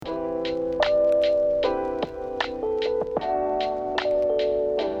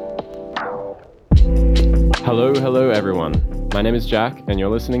Hello, everyone. My name is Jack, and you're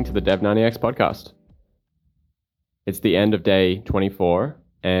listening to the Dev90X podcast. It's the end of day 24,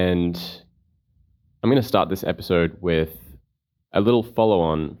 and I'm going to start this episode with a little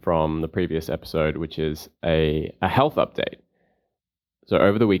follow-on from the previous episode, which is a health update. So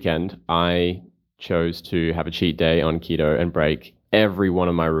over the weekend, I chose to have a cheat day on keto and break every one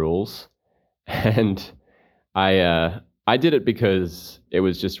of my rules. And I did it because it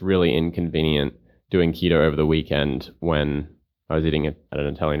was just really inconvenient doing keto over the weekend when I was eating at an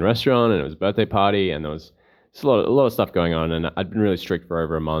Italian restaurant and it was a birthday party and there was just a lot of stuff going on, and I'd been really strict for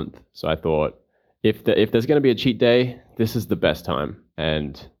over a month. So I thought if there's going to be a cheat day, this is the best time,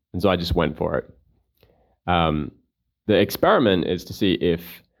 and so I just went for it. The experiment is to see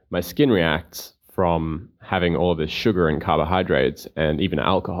if my skin reacts from having all of this sugar and carbohydrates and even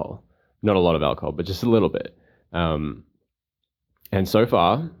alcohol. Not a lot of alcohol, but just a little bit. And so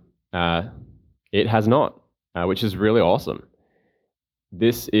far, it has not, which is really awesome.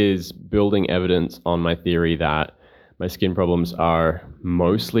 This is building evidence on my theory that my skin problems are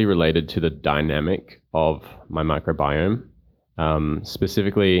mostly related to the dynamic of my microbiome,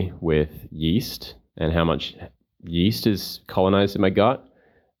 specifically with yeast and how much yeast is colonized in my gut.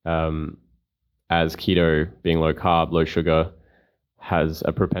 As keto, being low carb, low sugar, has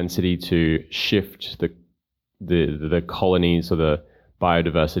a propensity to shift the colonies or the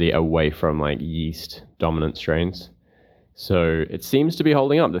biodiversity away from like yeast dominant strains. So it seems to be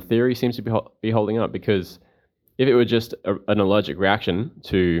holding up. The theory seems to be holding up, because if it were just an allergic reaction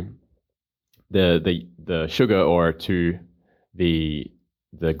to the sugar or to the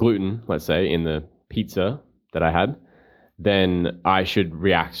gluten, let's say, in the pizza that I had, then I should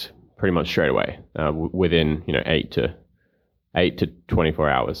react pretty much straight away within 8 to 24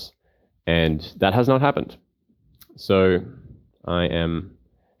 hours, and that has not happened. So I am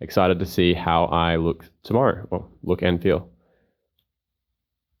excited to see how I look tomorrow, or look and feel.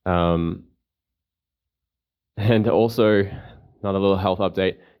 And also, another little health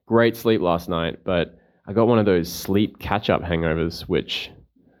update. Great sleep last night, but I got one of those sleep catch-up hangovers, which,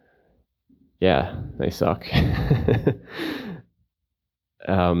 yeah, they suck.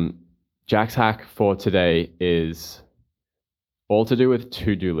 Jack's hack for today is all to do with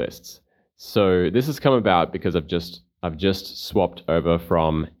to-do lists. So this has come about because I've just swapped over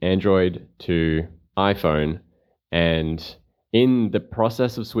from Android to iPhone, and in the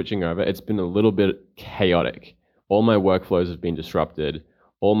process of switching over, it's been a little bit chaotic. All my workflows have been disrupted.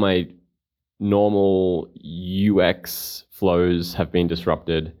 All my normal UX flows have been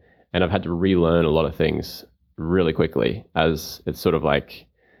disrupted, and I've had to relearn a lot of things really quickly, as it's sort of like,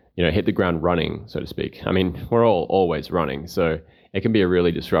 hit the ground running, so to speak. I mean, we're all always running, so it can be a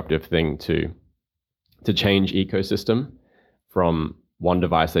really disruptive thing to change ecosystem from one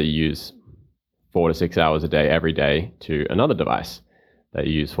device that you use 4 to 6 hours a day every day to another device that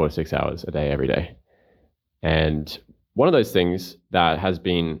you use 4 to 6 hours a day every day. And one of those things that has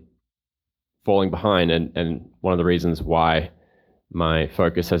been falling behind, and one of the reasons why my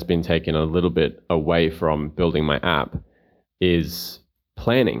focus has been taken a little bit away from building my app, is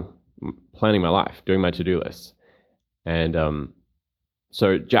planning my life, doing my to-do lists. And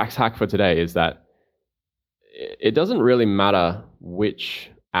so Jack's hack for today is that it doesn't really matter which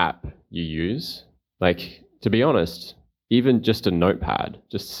app you use. Like, to be honest, even just a notepad,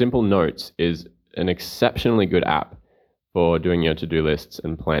 just simple notes, is an exceptionally good app for doing your to-do lists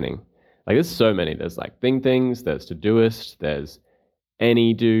and planning. Like, there's so many. There's like Things, there's Todoist, there's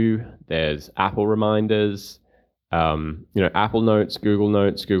AnyDo, there's Apple Reminders, Apple Notes,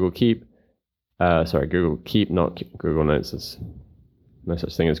 Google Keep. Google Keep, not Google Notes. There's no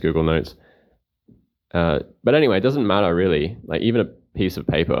such thing as Google Notes. But anyway, it doesn't matter really. Like, even a piece of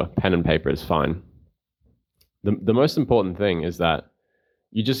paper, pen and paper, is fine. The most important thing is that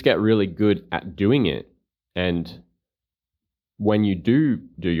you just get really good at doing it. And when you do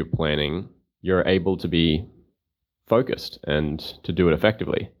your planning, you're able to be focused and to do it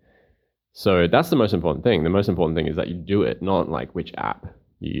effectively. So that's the most important thing. The most important thing is that you do it, not like which app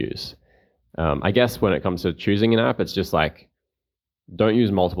you use. I guess when it comes to choosing an app, it's just like, don't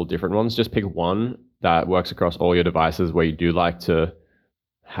use multiple different ones. Just pick one that works across all your devices where you do like to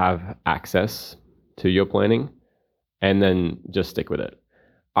have access to your planning, and then just stick with it.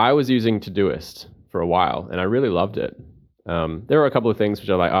 I was using Todoist for a while, and I really loved it. There were a couple of things which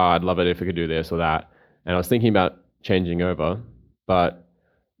are like, I'd love it if I could do this or that. And I was thinking about changing over, but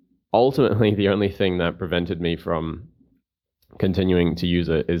ultimately the only thing that prevented me from continuing to use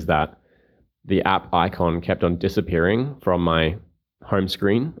it is that the app icon kept on disappearing from my home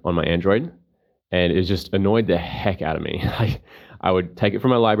screen on my Android, and it just annoyed the heck out of me. I would take it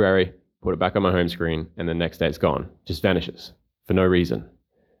from my library, put it back on my home screen, and the next day it's gone, just vanishes for no reason.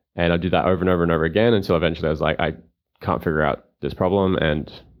 And I do that over and over and over again until eventually I was like, I can't figure out this problem,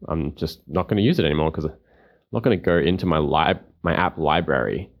 and I'm just not going to use it anymore because I'm not going to go into my app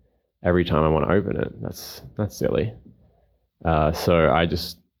library every time I want to open it. That's silly. So I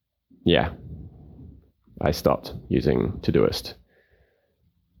just, I stopped using Todoist.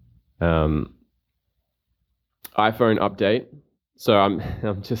 iPhone update. So I'm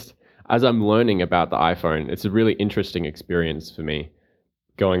just, as I'm learning about the iPhone, it's a really interesting experience for me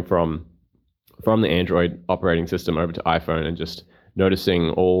going from the Android operating system over to iPhone and just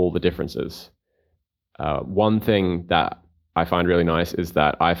noticing all the differences. One thing that I find really nice is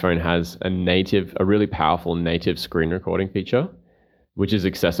that iPhone has a really powerful native screen recording feature, which is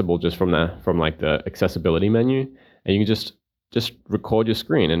accessible just from the accessibility menu, and you can just record your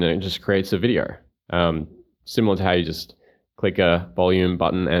screen and it just creates a video. Similar to how you just click a volume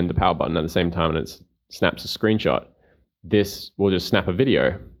button and the power button at the same time and it snaps a screenshot. This will just snap a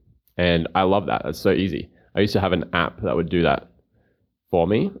video, and I love that. It's so easy. I used to have an app that would do that for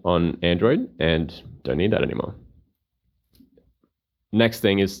me on Android and don't need that anymore. Next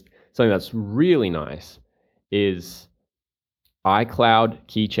thing is something that's really nice is iCloud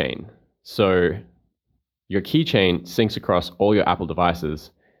Keychain. So your keychain syncs across all your Apple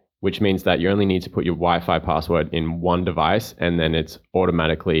devices, which means that you only need to put your Wi-Fi password in one device and then it's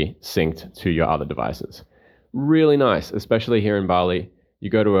automatically synced to your other devices. Really nice, especially here in Bali. You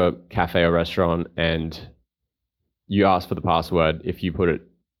go to a cafe or restaurant and you ask for the password. If you put it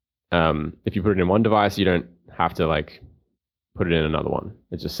in one device, you don't have to put it in another one.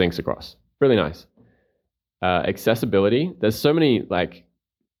 It just syncs across. Really nice. Accessibility. There's so many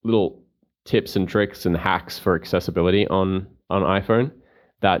little tips and tricks and hacks for accessibility on iPhone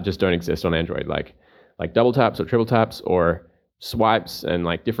that just don't exist on Android. Like double taps or triple taps or swipes and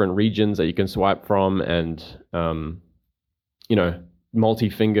different regions that you can swipe from, and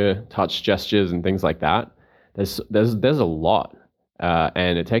multi-finger touch gestures and things like that. There's a lot,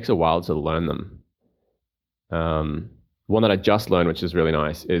 and it takes a while to learn them. One that I just learned, which is really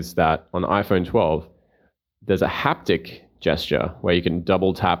nice, is that on the iPhone 12, there's a haptic gesture where you can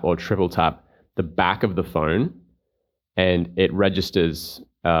double tap or triple tap the back of the phone, and it registers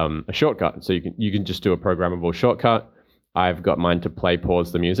a shortcut. So you can just do a programmable shortcut. I've got mine to play,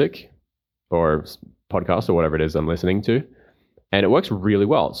 pause the music or podcast or whatever it is I'm listening to. And it works really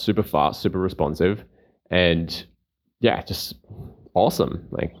well. Super fast, super responsive. And just awesome.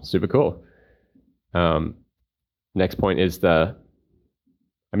 Super cool. Next point is I'm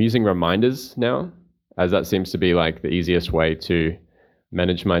using reminders now, as that seems to be the easiest way to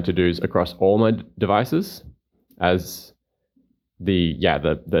manage my to-dos across all my devices, as the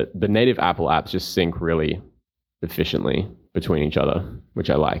native Apple apps just sync really efficiently between each other, which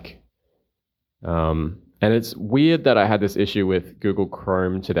I like. And it's weird that I had this issue with Google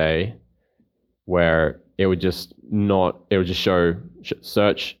Chrome today, where it would just show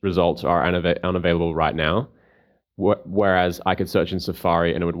search results are unavailable right now, whereas I could search in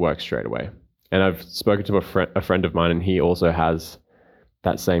Safari and it would work straight away. And I've spoken to a friend of mine, and he also has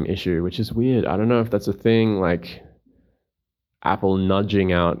that same issue, which is weird. I don't know if that's a thing, Apple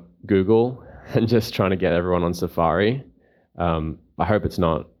nudging out Google and just trying to get everyone on Safari. I hope it's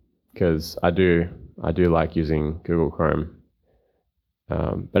not, because I do like using Google Chrome.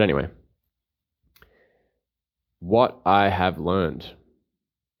 But anyway, what I have learned.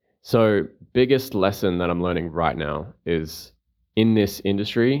 So biggest lesson that I'm learning right now is, in this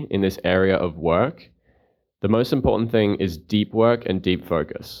industry, in this area of work, the most important thing is deep work and deep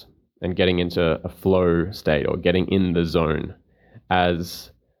focus and getting into a flow state or getting in the zone,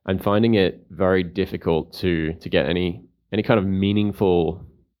 as I'm finding it very difficult to get any kind of meaningful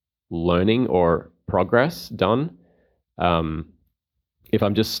learning or progress done if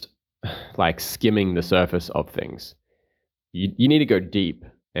I'm just skimming the surface of things. You need to go deep,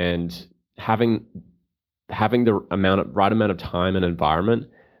 and having the right amount of time and environment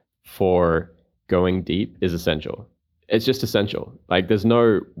for going deep is essential. It's just essential. There's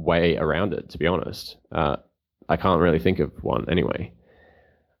no way around it, to be honest. I can't really think of one anyway.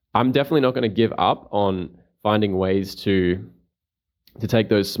 I'm definitely not going to give up on finding ways to take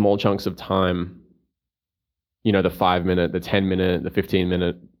those small chunks of time, the 5-minute, the 10-minute, the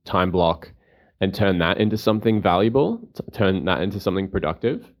 15-minute time block, and turn that into something valuable, turn that into something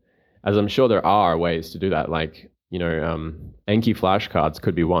productive. As I'm sure there are ways to do that. Anki flashcards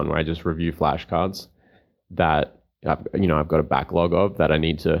could be one, where I just review flashcards that I've got a backlog of, that I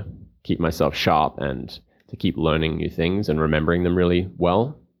need to keep myself sharp and to keep learning new things and remembering them really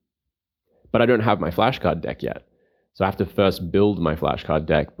well. But I don't have my flashcard deck yet. So I have to first build my flashcard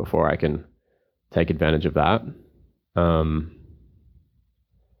deck before I can take advantage of that.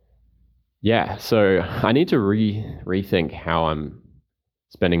 Yeah, so I need to rethink how I'm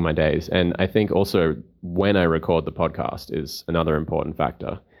spending my days. And I think also when I record the podcast is another important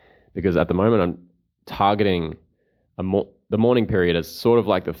factor, because at the moment I'm targeting the morning period as sort of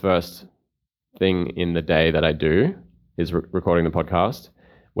like the first thing in the day that I do is recording the podcast,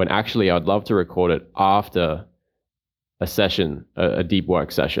 when actually I'd love to record it after a session, a deep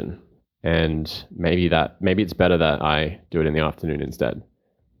work session. And maybe it's better that I do it in the afternoon instead.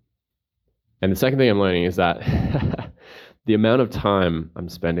 And the second thing I'm learning is that the amount of time I'm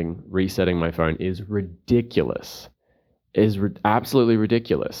spending resetting my phone is ridiculous. Absolutely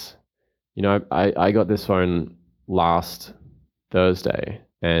ridiculous. You know, I got this phone last Thursday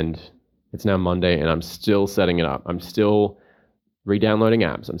and it's now Monday and I'm still setting it up. I'm still re-downloading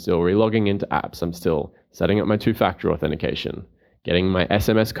apps. I'm still relogging into apps. I'm still setting up my two-factor authentication, getting my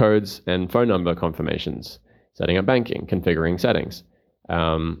SMS codes and phone number confirmations, setting up banking, configuring settings.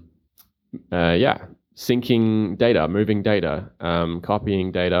 Syncing data, moving data,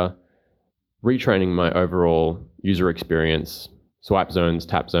 copying data, retraining my overall user experience, swipe zones,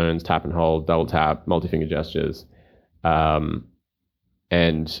 tap and hold, double tap, multi-finger gestures, and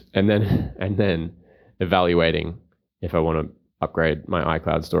then evaluating if I want to upgrade my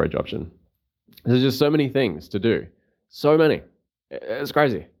iCloud storage option. There's just so many things to do. So many. It's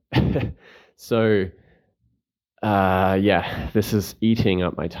crazy. So, this is eating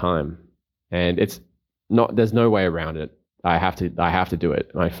up my time. And there's no way around it. I have to do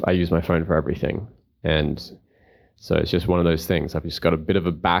it. I use my phone for everything. And so it's just one of those things. I've just got a bit of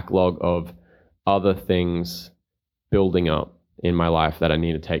a backlog of other things building up in my life that I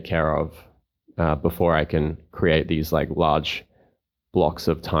need to take care of before I can create these like large blocks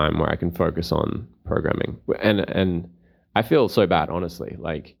of time where I can focus on programming. And I feel so bad, honestly.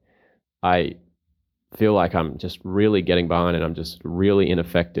 Like I feel like I'm just really getting behind and I'm just really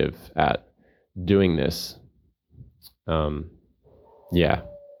ineffective at doing this. But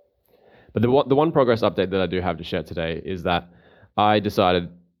the one progress update that I do have to share today is that I decided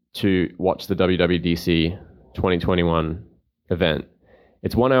to watch the WWDC 2021 event.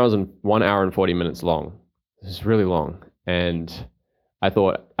 It's 1 hour and 40 minutes long. It's really long. And I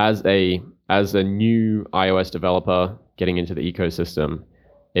thought as a new iOS developer getting into the ecosystem,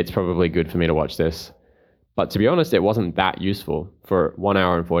 it's probably good for me to watch this. But to be honest, it wasn't that useful. For 1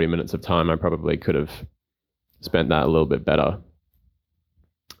 hour and 40 minutes of time, I probably could have spent that a little bit better.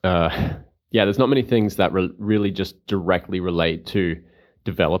 There's not many things that really just directly relate to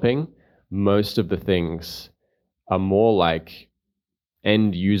developing. Most of the things are more like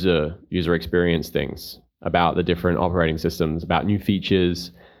end user experience things about the different operating systems, about new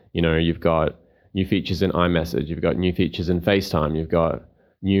features. You know, you've got new features in iMessage, you've got new features in FaceTime, you've got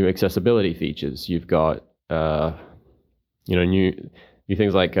new accessibility features, you've got new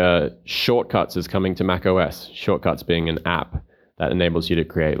things like Shortcuts is coming to macOS. Shortcuts being an app that enables you to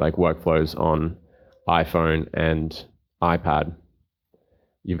create like workflows on iPhone and iPad.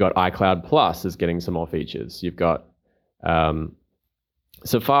 You've got iCloud Plus is getting some more features. You've got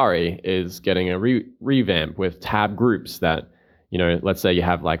Safari is getting a revamp with tab groups that, you know, let's say you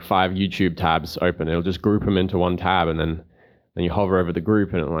have like 5 YouTube tabs open. It'll just group them into one tab and then you hover over the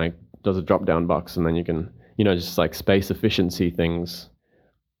group and it like does a drop down box and then you can, you know, just like space efficiency things.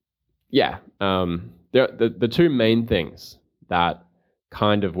 Yeah. The two main things that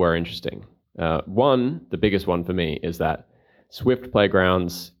kind of were interesting. One, the biggest one for me is that Swift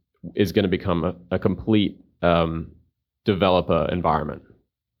Playgrounds is going to become a complete developer environment,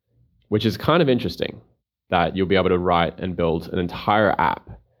 which is kind of interesting that you'll be able to write and build an entire app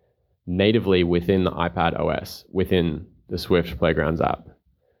natively within the iPad OS, within the Swift Playgrounds app.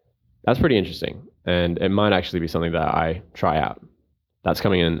 That's pretty interesting. And it might actually be something that I try out. That's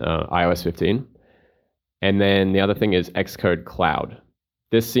coming in iOS 15. And then the other thing is Xcode Cloud.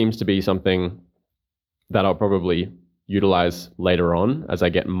 This seems to be something that I'll probably utilize later on as I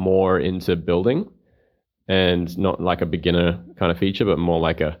get more into building, and not like a beginner kind of feature, but more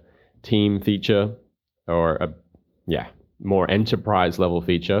like a team feature or more enterprise level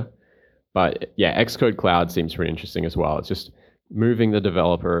feature. But yeah, Xcode Cloud seems pretty interesting as well. It's just moving the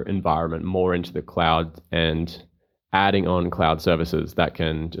developer environment more into the cloud and adding on cloud services that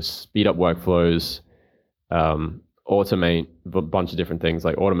can just speed up workflows, automate a bunch of different things,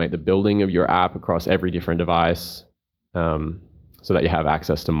 like automate the building of your app across every different device, so that you have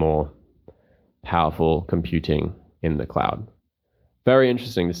access to more powerful computing in the cloud. Very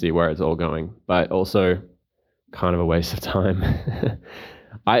interesting to see where it's all going, but also kind of a waste of time.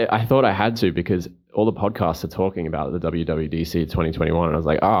 I thought I had to because all the podcasts are talking about the WWDC 2021. And I was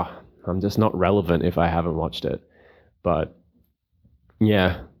like, I'm just not relevant if I haven't watched it. But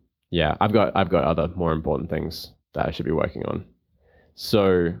yeah, yeah, I've got other more important things that I should be working on.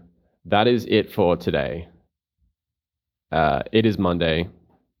 So that is it for today. It is Monday,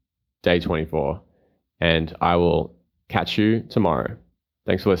 day 24, and I will catch you tomorrow.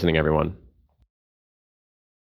 Thanks for listening, everyone.